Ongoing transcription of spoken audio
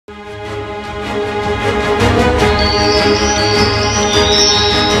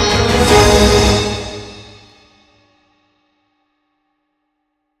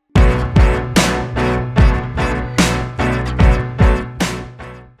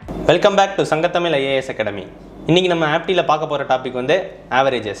Welcome back to SANGATAMIL IAS Academy. இன்னைக்கு நம்ம ஆப்டில பார்க்க போற டாபிக் வந்து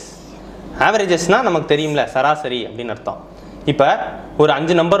averages. Averagesனா நமக்கு தெரியும்ல சராசரி அப்படின அர்த்தம். இப்போ ஒரு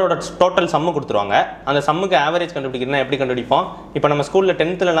 5 நம்பரோட டோட்டல் சம் கொடுத்துருவாங்க. அந்த சம்முக்கு ஆவரேஜ் கண்டுபிடிக்கிறதுனா எப்படி கண்டுபிடிப்போம்? இப்போ நம்ம ஸ்கூல்ல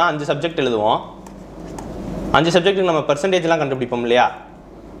 10thலலாம் 5 சப்ஜெக்ட் எழுதுவோம். 5 சப்ஜெக்ட்டுக்கு நம்ம பெர்சன்டேஜ்லாம் கண்டுபிடிப்போம் இல்லையா?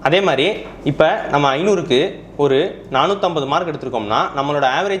 அதே மாதிரி இப்போ நம்ம 500க்கு ஒரு 450 மார்க் எடுத்துருக்கோம்னா நம்மளோட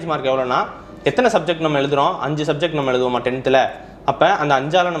ஆவரேஜ் மார்க் எவ்வளோனா எத்தனை சப்ஜெக்ட் நம்ம எழுதுறோம்? 5 சப்ஜெக்ட் நம்ம எழுதுவோமா 10thல? அப்போ அந்த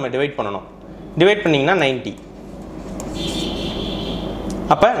 5ஆல் நம்ம டிவைட் பண்ணணும். டிவைட் பண்ணிங்கன்னா 90.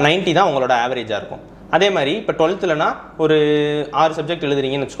 அப்போ 90 தான் உங்களோட ஆவரேஜாக இருக்கும். அதே மாதிரி இப்போ 12thலனா ஒரு 6 சப்ஜெக்ட்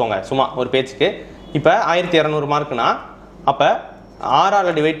எழுதுறீங்கன்னு வச்சுக்கோங்க, சும்மா ஒரு பேச்சுக்கு. இப்போ 1200 மார்க்குனா அப்போ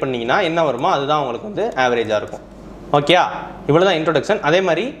 6ஆல் டிவைட் பண்ணிங்கன்னா என்ன வருமோ அதுதான் உங்களுக்கு வந்து ஆவரேஜாக இருக்கும். ஓகேயா? இவ்வளோ தான் இன்ட்ரோடக்ஷன். அதே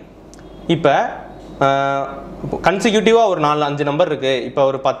மாதிரி இப்போ கன்சிக்யூட்டிவாக ஒரு 4-5 நம்பர் இருக்குது. இப்போ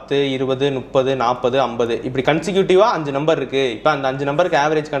ஒரு 10, 20, 30, 40, 50 இப்படி கன்சிக்யூட்டிவாக 5 நம்பர் இருக்குது. இப்போ அந்த 5 நம்பருக்கு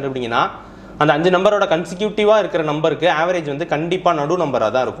ஆவரேஜ் கண்டுபிடிங்கன்னா அந்த 5 நம்பரோட கன்சிக்யூட்டிவாக இருக்கிற நம்பருக்கு ஆவரேஜ் வந்து கண்டிப்பாக நடு நம்பராக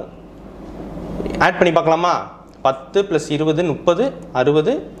தான் இருக்கும். ஆட் பண்ணி பார்க்கலாமா? 10 + 20 30,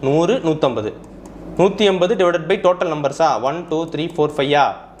 60, 100, 150. 180 டிவைடட் பை டோட்டல் நம்பர்ஸா 1 2 3 4 5.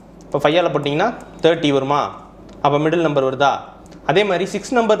 இப்போ 5ஆல் போட்டிங்கன்னா 30 வருமா? அப்போ மிடில் நம்பர் வருதா? அதே மாதிரி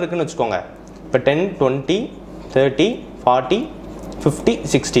 6 நம்பர் இருக்குன்னு வச்சுக்கோங்க. இப்போ 10 20 30 40 50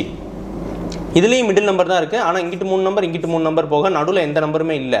 60 இதுலேயும் மிடில் நம்பர் தான் இருக்குது. ஆனால் இங்கிட்டு 3 நம்பர் இங்கிட்டு 3 நம்பர் போக நடுவில் எந்த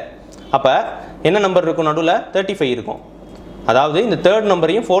நம்பருமே இல்லை. அப்போ என்ன நம்பர் இருக்கும்? நடுவில் 35 இருக்கும். அதாவது இந்த தேர்ட்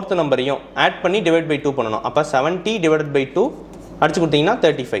நம்பரையும் ஃபோர்த் நம்பரையும் ஆட் பண்ணி டிவைட் பை 2 பண்ணணும். அப்போ 70 டிவைடட் பை 2 அடிச்சு கொடுத்தீங்கன்னா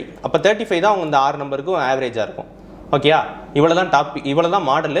 35. அப்போ 35 தான் இந்த 6 நம்பருக்கும் ஆவரேஜாக இருக்கும். ஓகேயா? இவ்வளோ தான் டாபிக், இவ்வளோ தான்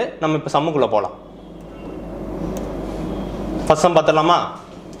மாடலு. நம்ம இப்போ சம்முக்குள்ளே போகலாம். ஃபர்ஸ்ட் சம் பார்த்துடலாமா?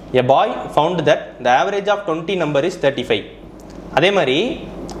 A boy found that the average of 20 number is 35. அதே மாதிரி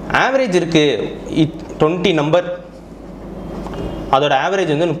ஆவரேஜ் இருக்கு 20 நம்பர், அதோட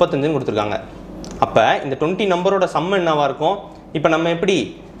ஆவரேஜ் வந்து 35 கொடுத்துருக்காங்க. அப்போ இந்த 20 நம்பரோட சம் என்னவா இருக்கும்? இப்போ நம்ம எப்படி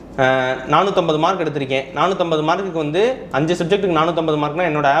 450 மார்க் எடுத்திருக்கேன். 450 மார்க்குக்கு வந்து 5 சப்ஜெக்ட்டுக்கு 450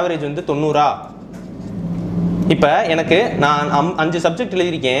 மார்க்னா என்னோட ஆவரேஜ் வந்து 90. இப்போ எனக்கு நான் 5 சப்ஜெக்ட்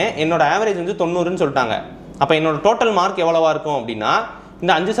எழுதியிருக்கேன், என்னோட ஆவரேஜ் வந்து 90ன்னு சொல்லிட்டாங்க. அப்போ என்னோட டோட்டல் மார்க் எவ்வளவா இருக்கும் அப்படின்னா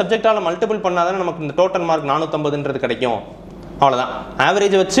இந்த 5 சப்ஜெக்டால் மல்டிபிள் பண்ணாதானே நமக்கு இந்த டோட்டல் மார்க் 450ன்றது கிடைக்கும். அவ்வளோதான்.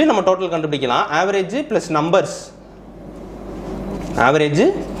 ஆவரேஜை வச்சு நம்ம டோட்டல் கண்டுபிடிக்கலாம். Average plus numbers, average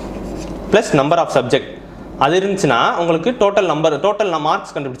plus number of subject அது இருந்துச்சுன்னா உங்களுக்கு டோட்டல்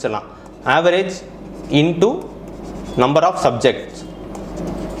மார்க்ஸ் கண்டுபிடிச்சிடலாம். Average into number of subject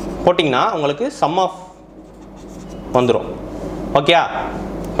போட்டிங்கன்னா உங்களுக்கு சம் ஆஃப் வந்துடும். ஓகேயா?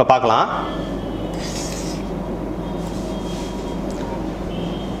 இப்போ பார்க்கலாம்.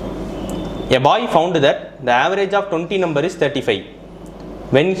 A boy found that the average of 20 number is 35.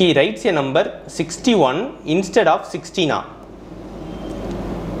 When he writes a number 61 instead of 16.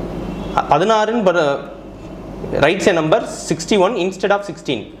 16 writes a number 61 instead of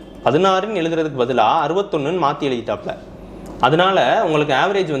 16. 16 எழுதுறதுக்கு பதிலாக 61 மாற்றி எழுதிட்டாப்ல. அதனால உங்களுக்கு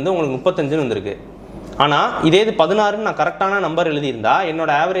ஆவரேஜ் வந்து உங்களுக்கு 35 வந்திருக்கு. ஆனால் இதே இது 16 நான் கரெக்டான நம்பர் எழுதியிருந்தா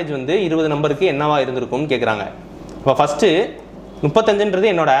என்னோட ஆவரேஜ் வந்து 20 நம்பருக்கு என்னவா இருந்திருக்கும்னு கேட்குறாங்க. இப்போ ஃபஸ்ட்டு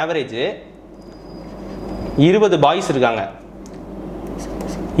 35ன்றது என்னோட ஆவரேஜ். 20 பாய்ஸ் இருக்காங்க.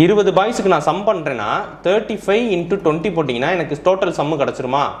 20 பாய்ஸுக்கு நான் சம் பண்ணுறேன்னா 35 × 20 போட்டிங்கன்னா எனக்கு டோட்டல் சம்மு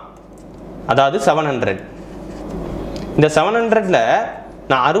கிடச்சிருமா? அதாவது 700. இந்த 700ல்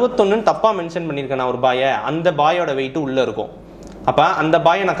நான் 61 தப்பாக மென்ஷன் பண்ணியிருக்கேன் நான் ஒரு பாயை. அந்த பாயோட வெயிட்டு உள்ளே இருக்கும். அப்போ அந்த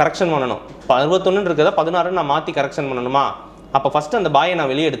பாயை நான் கரெக்ஷன் பண்ணணும். இப்போ 61 இருக்கிறத 16 நான் மாற்றி கரெக்ஷன் பண்ணணுமா? அப்போ ஃபஸ்ட்டு அந்த பாயை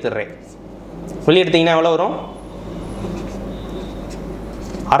நான் வெளியே எடுத்துடுறேன். வெளியே எடுத்தீங்கன்னா எவ்வளோ வரும்?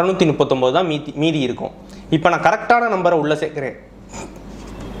 639 தான் மீதி இருக்கும். இப்போ நான் கரெக்டான நம்பரை உள்ளே சேர்க்குறேன்.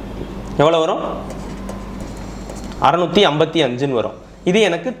 எவ்வளோ வரும்? 655 வரும். இது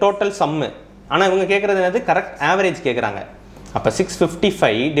எனக்கு டோட்டல் சம்மு. ஆனால் இவங்க கேட்குறது என்னது? கரெக்ட் ஆவரேஜ் கேட்குறாங்க. அப்போ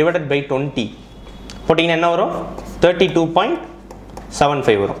 655 டிவைடட் பை 20 போட்டிங்கன்னா என்ன வரும்?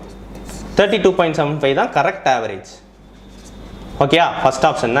 32.75 வரும். 32.75 தான் கரெக்ட் ஆவரேஜ். ஓகேயா? ஃபர்ஸ்ட்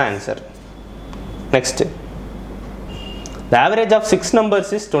ஆப்ஷன் தான் answer. Next, the average of 6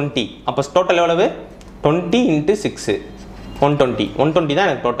 numbers is 20. அப்போ டோட்டல் எவ்வளவு? 20 × 6 120. 120 தான்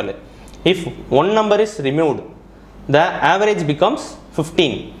எனக்கு total. If one number is removed, the average becomes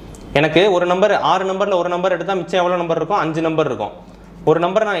 15. எனக்கு ஒரு நம்பர் 6 நம்பரில் ஒரு நம்பர் எடுத்தால் மிச்சம் எவ்வளோ நம்பர் இருக்கும்? 5 நம்பர் இருக்கும். ஒரு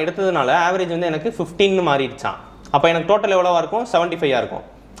நம்பர் நான் எடுத்ததுனால ஆவரேஜ் வந்து எனக்கு 15 மாறிடுச்சான். அப்போ எனக்கு டோட்டல் எவ்வளோவா இருக்கும்? 75 இருக்கும்.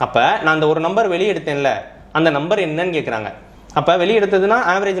 அப்போ நான் அந்த ஒரு நம்பர் வெளியே எடுத்தேன்ல, அந்த நம்பர் என்னன்னு கேட்குறாங்க. அப்போ வெளியே எடுத்ததுன்னா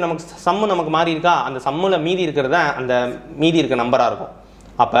ஆவரேஜ் நமக்கு சம்மு நமக்கு மாறி இருக்கா? அந்த சம்மில் மீதி இருக்கிறது அந்த மீதி இருக்க நம்பராக இருக்கும்.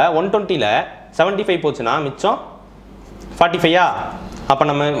 அப்போ 120ல் 75 போச்சுன்னா மிச்சம் 45. அப்போ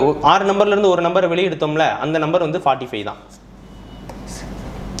நம்ம 6 நம்பர்லேருந்து ஒரு நம்பரை வெளியே எடுத்தோம்ல, அந்த நம்பர் வந்து 45 தான்.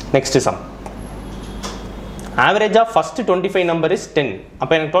 Next sum. Average of first 25 number is 10.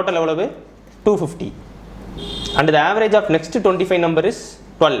 அப்போ எனக்கு total எவ்வளவு 250. And the average of next 25 number is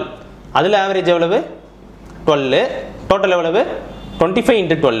 12. அதில் average எவ்வளவு 12. Total எவ்வளவு 25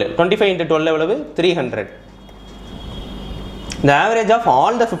 into 12. 25 into 12 எவ்வளவு 300. The average of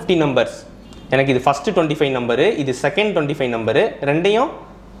all the 50 numbers. எனக்கு இது first 25 number, இது second 25 number, ரெண்டையும்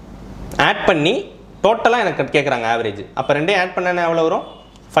ஆட் பண்ணி டோட்டலாக எனக்கு கேட்குறாங்க ஆவரேஜ். அப்போ ரெண்டையும் ஆட் பண்ண எவ்வளோ வரும்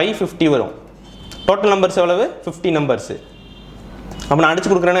 550 வரும். டோட்டல் நம்பர்ஸ் எவ்வளவு 50 நம்பர்ஸு. அப்போ நான் அடிச்சு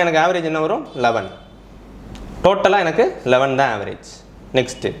கொடுக்குறேன்னா எனக்கு ஆவரேஜ் என்ன வரும் 11. டோட்டலாக எனக்கு 11 தான் average.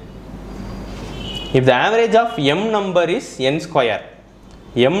 Next, if the average of M number is n square.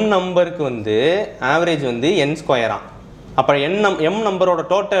 M நம்பருக்கு வந்து ஆவரேஜ் வந்து n ஸ்கொயராக. அப்போ எம் நம்பரோட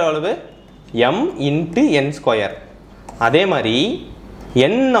டோட்டல் எவ்வளவு m இன்ட்டு n ஸ்கொயர். அதே மாதிரி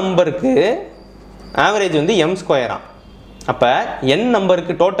n நம்பருக்கு ஆவரேஜ் வந்து m ஸ்கொயரா. அப்போ n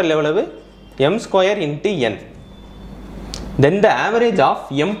நம்பருக்கு டோட்டல் எவ்வளவு m square into n. Then the average of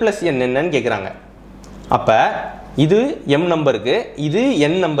m plus n என்னன்னு கேட்குறாங்க. அப்போ இது m நம்பருக்கு, இது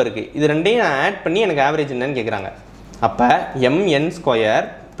n நம்பருக்கு, இது ரெண்டையும் நான் ஆட் பண்ணி எனக்கு ஆவரேஜ் என்னன்னு கேட்குறாங்க. அப்போ mn square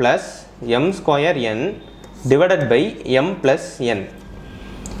plus m square n divided by m plus n.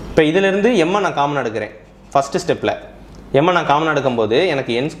 இப்போ இதிலிருந்து m நான் காமன் எடுக்கிறேன். ஃபஸ்ட்டு ஸ்டெப்பில் m நான் காமன் எடுக்கும்போது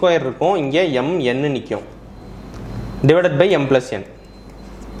எனக்கு n ஸ்கொயர் இருக்கும், இங்கே mn நிற்கும், divided by m plus n.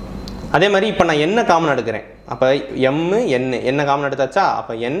 அதே மாதிரி இப்போ நான் என்ன காமன் எடுக்கிறேன். அப்போ m n என்ன காமன் எடுத்தாச்சா.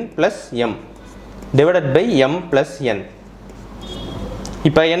 அப்போ n plus m divided by m plus n.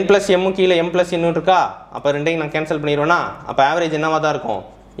 இப்போ n ப்ளஸ் m கீழே m ப்ளஸ் n இருக்கா. அப்போ ரெண்டையும் நான் கேன்சல் பண்ணிடுவேன்னா அப்போ ஆவரேஜ் என்னவா தான் இருக்கும்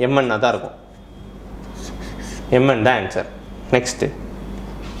mn தான் இருக்கும். mn தான் answer. Next,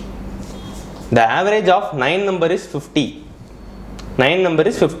 the average of 9 number is 50. 9 number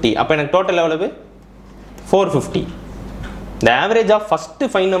is 50. அப்போ எனக்கு டோட்டல் எவ்வளவு 450. the average of first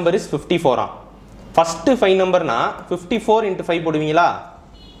 5 number is 54. first 5 நம்பர்னா 54 into 5 போடுவீங்களா.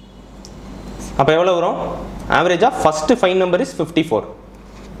 அப்போ எவ்வளோ வரும் average of first 5 number is 54.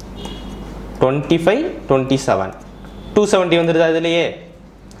 25 27 270 வந்துடுதா இதுலையே.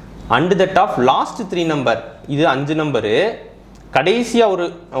 and that of last 3 number, இது 5 நம்பரு. கடைசியாக ஒரு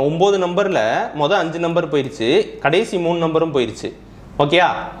 9 நம்பரில் மொதல் 5 நம்பர் போயிடுச்சு, கடைசி 3 நம்பரும் போயிடுச்சு. ஓகேயா.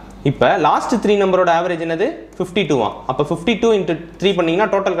 இப்போ லாஸ்ட் 3 நம்பரோட ஆவரேஜ் என்னது 52. அப்போ 52 into 3 பண்ணிங்கன்னா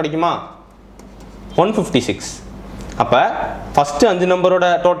டோட்டல் கிடைக்குமா 156. அப்போ ஃபஸ்ட்டு 5 நம்பரோட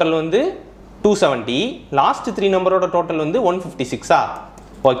டோட்டல் வந்து 270, லாஸ்ட் 3 நம்பரோட டோட்டல் வந்து 156.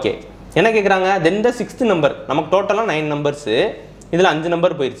 ஓகே. என்ன கேட்குறாங்க, தென் த 6th நம்பர். நமக்கு டோட்டலாக 9 நம்பர்ஸு, இதில் 5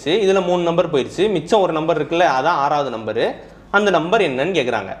 நம்பர் போயிடுச்சு, இதில் 3 நம்பர் போயிடுச்சு, மிச்சம் ஒரு நம்பர் இருக்குல்ல, அதான் 6வது நம்பரு. அந்த நம்பர் என்னன்னு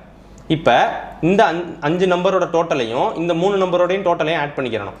கேட்குறாங்க. இப்போ இந்த 5 நம்பரோட டோட்டலையும் இந்த 3 நம்பரோடையும் டோட்டலையும் ஆட்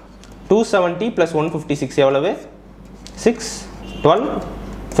பண்ணிக்கிறணும். 270 ப்ளஸ் 156 எவ்வளவு 6 12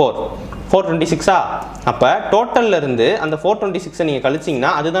 4 426. அப்போ டோட்டலில் இருந்து அந்த 426 நீங்கள்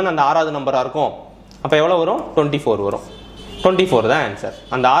கழிச்சிங்கன்னா அதுதான் அந்த 6வது நம்பராக இருக்கும். அப்போ எவ்வளோ வரும் 24 வரும். 24 தான் ஆன்சர்.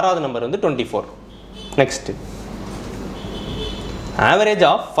 அந்த 6வது நம்பர் வந்து 24. Next, average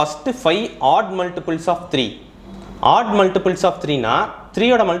of first 5 add multiples of 3. Add multiples of 3னா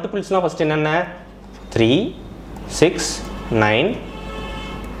 3யோட மல்டிபிள்ஸ்லாம் first என்னென்ன 3 6 9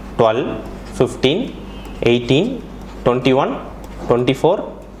 12 15 18 21 24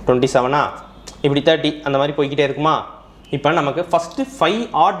 27 இப்படி 30 அந்த மாதிரி போய்கிட்டே இருக்குமா. இப்போ நமக்கு ஃபஸ்ட்டு 5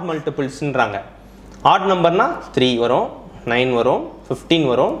 ஆட் மல்டிபிள்ஸ்ன்றாங்க. ஆட் நம்பர்னா 3 வரும், 9 வரும், 15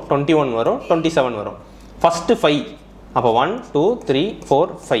 வரும், 21 வரும், 27 வரும். ஃபஸ்ட்டு 5. அப்போ 1 2 3 4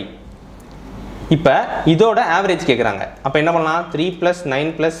 5. இப்போ இதோட ஆவரேஜ் கேட்குறாங்க. அப்போ என்ன பண்ணலாம் 3 +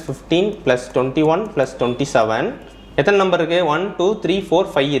 9 + 15 + 21 + 27 எத்தனை நம்பர் இருக்குது 1 2 3 4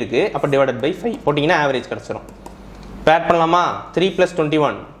 5 இருக்குது. அப்போ டிவைடட் பை 5 போட்டிங்கன்னா ஆவரேஜ் கிடச்சிரும். இப்போ ஆட் பண்ணலாமா 3 +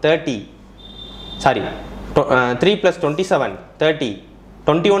 21 30 சாரி 3 + 27 30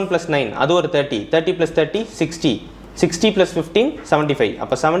 21 + 9 அது ஒரு 30 30 + 30 60 60 + 15 75.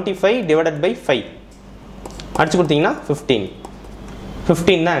 அப்போ 75 டிவைடட் பை 5 அடிச்சு கொடுத்தீங்கன்னா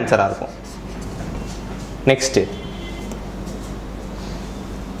 15 தான் ஆன்சராக இருக்கும். Next,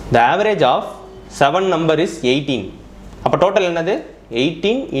 the average of 7 number is 18. அப்போ டோட்டல் என்னது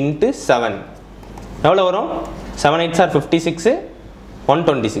 18 into 7 எவ்வளோ வரும் 7 8s are 56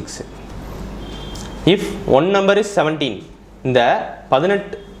 126. If 1 number is 17, இந்த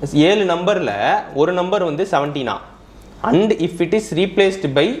 7 நம்பரில் ஒரு நம்பர் வந்து 17. And if it is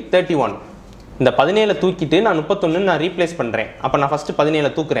replaced by 31, இந்த 17 தூக்கிட்டு நான் 31 நான் ரீப்ளேஸ் பண்ணுறேன். அப்போ நான் ஃபஸ்ட்டு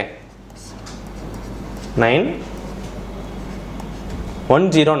 17 தூக்குறேன் 9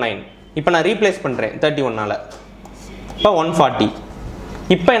 109. இப்போ நான் ரீப்ளேஸ் பண்ணுறேன் 31னால. இப்போ 140.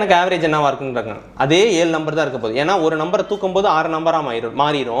 இப்போ எனக்கு ஆவரேஜ் என்னவா இருக்குன்றாங்க, அதே 7 நம்பர் தான் இருக்க போகுது. ஏன்னா ஒரு நம்பரை தூக்கும் போது 6 நம்பராக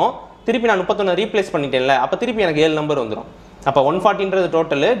மாறிடும். திருப்பி நான் 31 ரீப்ளேஸ் பண்ணிட்டேன்ல, அப்போ திருப்பி எனக்கு 7 நம்பர் வந்துடும். அப்போ 140ன்றது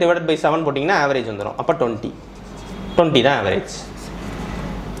டோட்டல் டிவைடட் பை 7 போட்டிங்கன்னா ஆவரேஜ் வந்துடும். அப்போ 20 தான் average.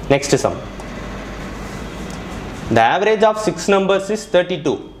 Next sum. The average of 6 numbers is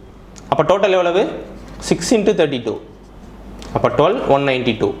 32. அப்போ டோட்டல் எவ்வளவு? 6 into 32. அப்போ 12,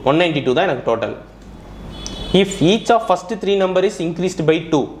 192 தான் எனக்கு total. If each of first 3 number is increased by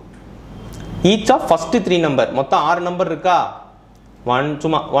 2, each of first 3 number, மொத்தம் 6 நம்பர் இருக்கா? 1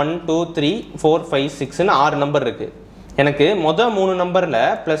 2 3 4 5 6ன்னு 6 நம்பர் இருக்கு. எனக்கு மொதல் 3 நம்பரில்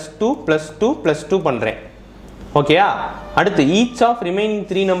 +2 +2 +2 பண்ணுறேன். ஓகேயா? அடுத்து each of remaining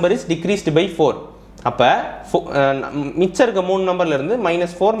 3 number is decreased by 4. அப்போ மிச்சம் இருக்க 3 நம்பர்ல இருந்து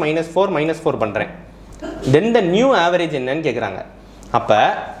 -4 -4 -4 பண்ணுறேன். தென் த நியூ ஆவரேஜ் என்னன்னு கேட்குறாங்க. அப்போ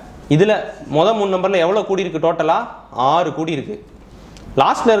இதில் மொதல் 3 நம்பரில் எவ்வளோ கூடியிருக்கு? டோட்டலாக 6 கூடியிருக்கு.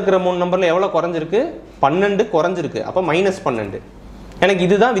 லாஸ்ட்டில் இருக்கிற 3 நம்பரில் எவ்வளோ குறைஞ்சிருக்கு? 12 குறைஞ்சிருக்கு. அப்போ -12. எனக்கு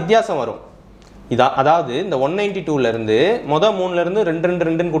இதுதான் வித்தியாசம் வரும். அதாவது இந்த 192லேருந்து மொதல் 3லேருந்து 2 2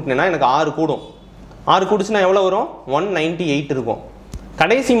 2ன்னு கூட்டினேன்னா எனக்கு 6 கூடும். 6 கூடிச்சுன்னா எவ்வளோ வரும்? 198 இருக்கும்.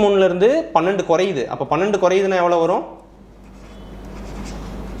 கடைசி 3லேருந்து 12 குறையுது. அப்போ 12 குறையுதுன்னா எவ்வளோ வரும்?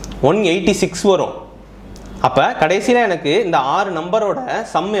 186 வரும். அப்போ கடைசியில் எனக்கு இந்த 6 நம்பரோட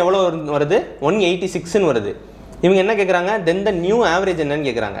சம் எவ்வளோ வருது? 186ன்னு வருது. இவங்க என்ன கேட்குறாங்க? தென் த நியூ ஆவரேஜ் என்னன்னு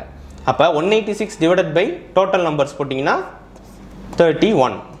கேட்குறாங்க. அப்போ 186 டிவைடட் பை டோட்டல் நம்பர்ஸ் போட்டிங்கன்னா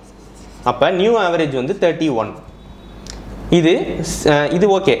 31. அப்போ நியூ ஆவரேஜ் வந்து 31. இது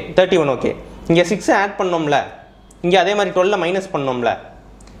ஓகே, 31 ஓகே. இங்கே 6 ஆட் பண்ணோம்ல, இங்கே அதே மாதிரி 12 மைனஸ் பண்ணோம்ல.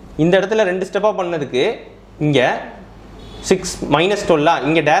 இந்த இடத்துல 2 ஸ்டெப்பாக பண்ணதுக்கு இங்கே 6 -12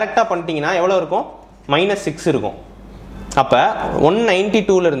 இங்கே டைரெக்டாக பண்ணிட்டீங்கன்னா எவ்வளோ இருக்கும்? -6 இருக்கும். அப்போ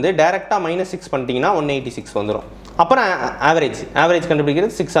 192லேருந்து டைரெக்டாக -6 பண்ணிட்டீங்கன்னா 186 வந்துடும். அப்புறம் ஆவரேஜ்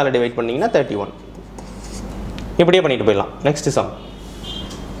கண்டுபிடிக்கிறது 6ஆல் டிவைட் பண்ணிங்கன்னா 31. இப்படியே பண்ணிட்டு போயிடலாம். Next sum.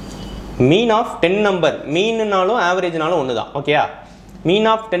 Mean of 10 number, மீன்னாலும் ஆவரேஜ்னாலும் ஒன்று தான். ஓகேயா? மீன்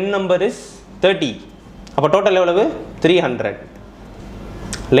ஆஃப் 10 நம்பர் இஸ் 30. அப்போ டோட்டல் எவ்வளவு? 300.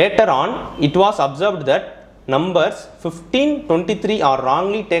 Later on it was observed that numbers 15, 23 R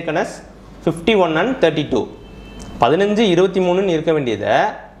wrongly taken as 51 and 32. 15, 23ன்னு இருக்க வேண்டியதை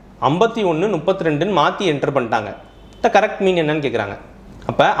 51, 32ன்னு மாற்றி என்டர் பண்ணிட்டாங்க. கரெக்ட் மீன் என்னன்னு கேட்குறாங்க.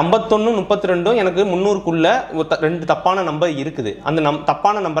 அப்போ 51, 32 எனக்கு 300க்குள்ளே 2 தப்பான நம்பர் இருக்குது. அந்த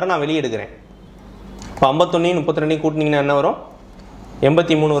தப்பான நம்பரை நான் வெளியே எடுக்கிறேன். இப்போ 51, 32 கூட்டினீங்கன்னா என்ன வரும்?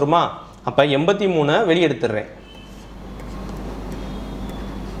 83 வருமா? அப்போ 83 வெளியே எடுத்துடுறேன்.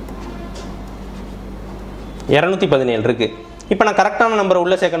 217 இருக்கு. இப்போ நான் கரெக்டான நம்பரை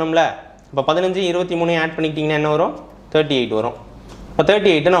உள்ளே சேர்க்கணும்ல. இப்போ 15, 23 ஆட் பண்ணிக்கிட்டிங்கன்னா என்ன வரும்? 38 வரும். இப்போ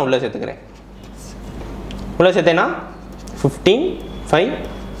 38 நான் உள்ளே சேர்த்துக்கிறேன். உள்ளே சேர்த்தேன்னா 15, 5,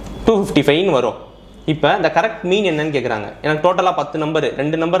 255ன்னு வரும். இப்போ இந்த கரெக்ட் மீன் என்னன்னு கேட்குறாங்க. எனக்கு டோட்டலாக 10 நம்பர்,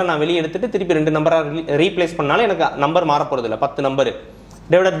 2 நம்பரை நான் வெளியே எடுத்துட்டு திருப்பி 2 நம்பராக ரீப்ளேஸ் பண்ணாலும் எனக்கு நம்பர் மாற போகிறது இல்லை. 10 நம்பர்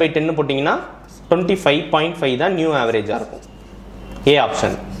டிவைடட் பை 10 போட்டிங்கன்னா 25.5 தான் நியூ ஆவரேஜாக இருக்கும். A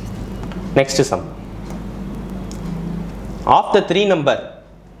option. Next sum. Of the 3 number,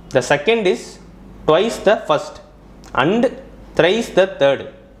 the second is twice the first and thrice the third.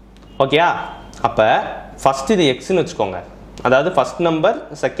 ஓகேயா? அப்போ ஃபர்ஸ்ட் இது எக்ஸ்ன்னு வச்சுக்கோங்க. அதாவது first number,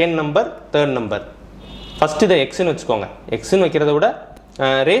 second number, third number. First இதை எக்ஸ்ன்னு வச்சுக்கோங்க. எக்ஸ்ன்னு வைக்கிறத விட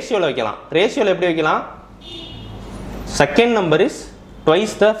ரேஷியோவில் வைக்கலாம். ரேஷியோவில் எப்படி வைக்கலாம்? செகண்ட் நம்பர் இஸ்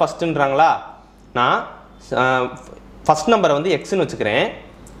ட்வைஸ் த ஃபஸ்ட்டுன்றாங்களா? நான் ஃபர்ஸ்ட் நம்பரை வந்து எக்ஸ்ன்னு வச்சுக்கிறேன்.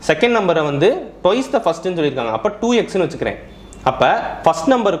 செகண்ட் நம்பரை வந்து ட்வைஸ் த ஃபஸ்ட்டுன்னு சொல்லியிருக்காங்க. அப்போ 2xன்னு வச்சுக்கிறேன். அப்போ ஃபர்ஸ்ட்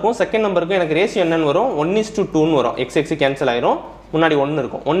நம்பருக்கும் செகண்ட் நம்பருக்கும் எனக்கு ரேஷியோ என்னன்னு வரும்? 1:2ன்னு வரும். எக்ஸ் கேன்சல் ஆயிரும், முன்னாடி 1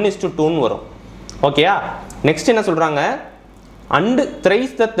 இருக்கும். 1:2ன்னு வரும். ஓகேயா? நெக்ஸ்ட் என்ன சொல்கிறாங்க? And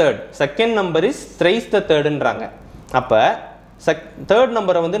thrice the third. Second number is thrice த தேர்டுன்றாங்க. அப்போ தேர்ட்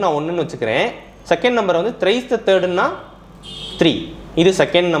நம்பரை வந்து நான் 1ன்னு வச்சுக்கிறேன். செகண்ட் நம்பரை வந்து த்ரைஸ் த தேர்டுன்னா 3. இது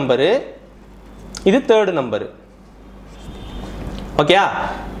செகண்ட் நம்பரு, இது தேர்டு நம்பரு. ஓகேயா?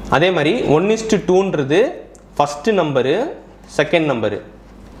 அதே மாதிரி 1:2ன்றது ஃபஸ்ட்டு நம்பரு, செகண்ட் நம்பரு.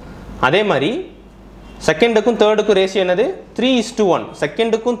 அதே மாதிரி செகண்டுக்கும் தேர்டுக்கும் ரேஷியோ என்னது? 3:1.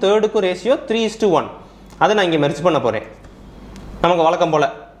 செகண்டுக்கும் தேர்டுக்கும் ரேஷியோ 3:1. அதை நான் இங்கே மெர்ஜ் பண்ண போகிறேன். நமக்கு வழக்கம் போல்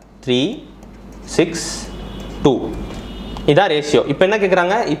 3, 6, 2 இதான் ரேஷியோ. இப்போ என்ன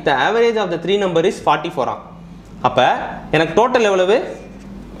கேட்குறாங்க? If the average of the 3 number is 44. அப்போ எனக்கு டோட்டல் எவ்வளவு?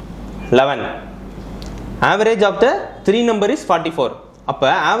 11. Average of the 3 number is 44. அப்போ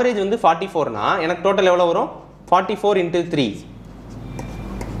ஆவரேஜ் வந்து 44னா எனக்கு டோட்டல் எவ்வளோ வரும்? 44 × 3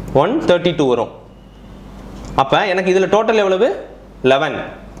 132 வரும். அப்போ எனக்கு இதில் டோட்டல் எவ்வளவு? 11.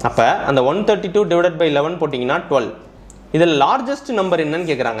 அப்போ அந்த 132 டிவைடட் பை 11 போட்டிங்கன்னா 12. இதில் லார்ஜஸ்ட் நம்பர் என்னன்னு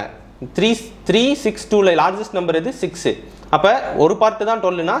கேட்குறாங்க. 362ல் லார்ஜஸ்ட் நம்பர் எது? 6. அப்போ ஒரு பார்ட்டு தான்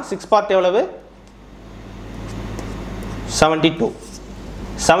 12னா 6 பார்ட் எவ்வளவு? 72.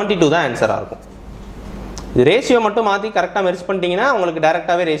 72 தான் ஆன்சராக இருக்கும். இது ரேஷியோ மட்டும் மாற்றி கரெக்டாக மெர்ஜ் பண்ணிட்டீங்கன்னா உங்களுக்கு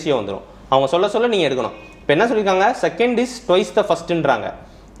டேரெக்டாகவே ரேஷியோ வந்துடும். அவங்க சொல்ல நீங்கள் எடுக்கணும். இப்போ என்ன சொல்லியிருக்காங்க? செகண்ட் இஸ் ட்வைஸ் த ஃபஸ்ட்டுன்றாங்க.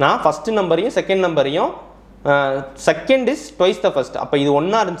 நான் ஃபஸ்ட்டு நம்பரையும் செகண்ட் நம்பரையும் second is twice the first. அப்போ இது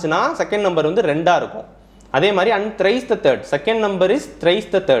ஒன்றா இருந்துச்சுன்னா செகண்ட் நம்பர் வந்து 2ஆக இருக்கும். அதே மாதிரி and thrice the third. Second number is thrice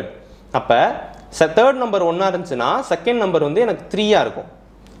the third. அப்போ தேர்ட் நம்பர் ஒன்றா இருந்துச்சுன்னா செகண்ட் நம்பர் வந்து எனக்கு 3ஆக இருக்கும்.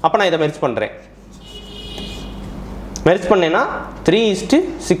 அப்போ நான் இதை மெர்ஜ் பண்ணுறேன். மெர்ஜ் பண்ணேன்னா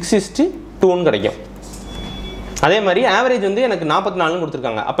 3:6:2ன்னு கிடைக்கும். அதே மாதிரி ஆவரேஜ் வந்து எனக்கு 44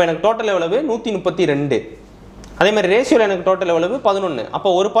 கொடுத்துருக்காங்க. அப்போ எனக்கு டோட்டல் எவ்வளவு? 132. அதே மாதிரி ரேஷியோவில் எனக்கு டோட்டல் எவ்வளவு? 11. அப்போ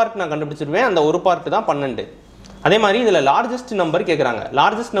ஒரு பார்ட் நான் கண்டுபிடிச்சிருவேன். அந்த ஒரு பார்ட் தான் 12. அதே மாதிரி இதில் லார்ஜஸ்ட் நம்பர் கேட்குறாங்க.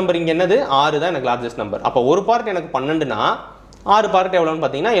 லார்ஜஸ்ட் நம்பர் இங்கே என்னது? 6 தான் எனக்கு லார்ஜஸ்ட் நம்பர். அப்போ ஒரு பார்ட் எனக்கு 12னா 6 பார்ட் எவ்வளோன்னு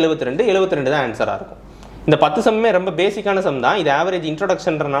பார்த்தீங்கன்னா 72. 72 தான் ஆன்சராக இருக்கும். இந்த 10 சம்மே ரொம்ப பேசிக்கான சம் தான். இது ஆவரேஜ்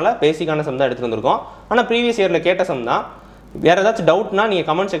இன்ட்ரோடக்ஷன்றனால பேசிக்கான சம் தான் எடுத்துகிட்டு வந்திருக்கோம். ஆனால் ப்ரீவியஸ் இயரில் கேட்ட சம் தான். வேறு ஏதாச்சும் டவுட்னா நீங்கள்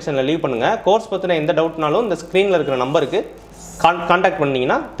கமெண்ட் செக்ஷனில் லீவ் பண்ணுங்கள். கோர்ஸ் பற்றின எந்த டவுட்னாலும் இந்த ஸ்க்ரீனில் இருக்கிற நம்பருக்கு கான்டாக்ட்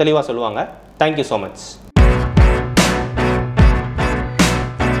பண்ணிங்கன்னா தெளிவாக சொல்லுவாங்க. Thank you so much.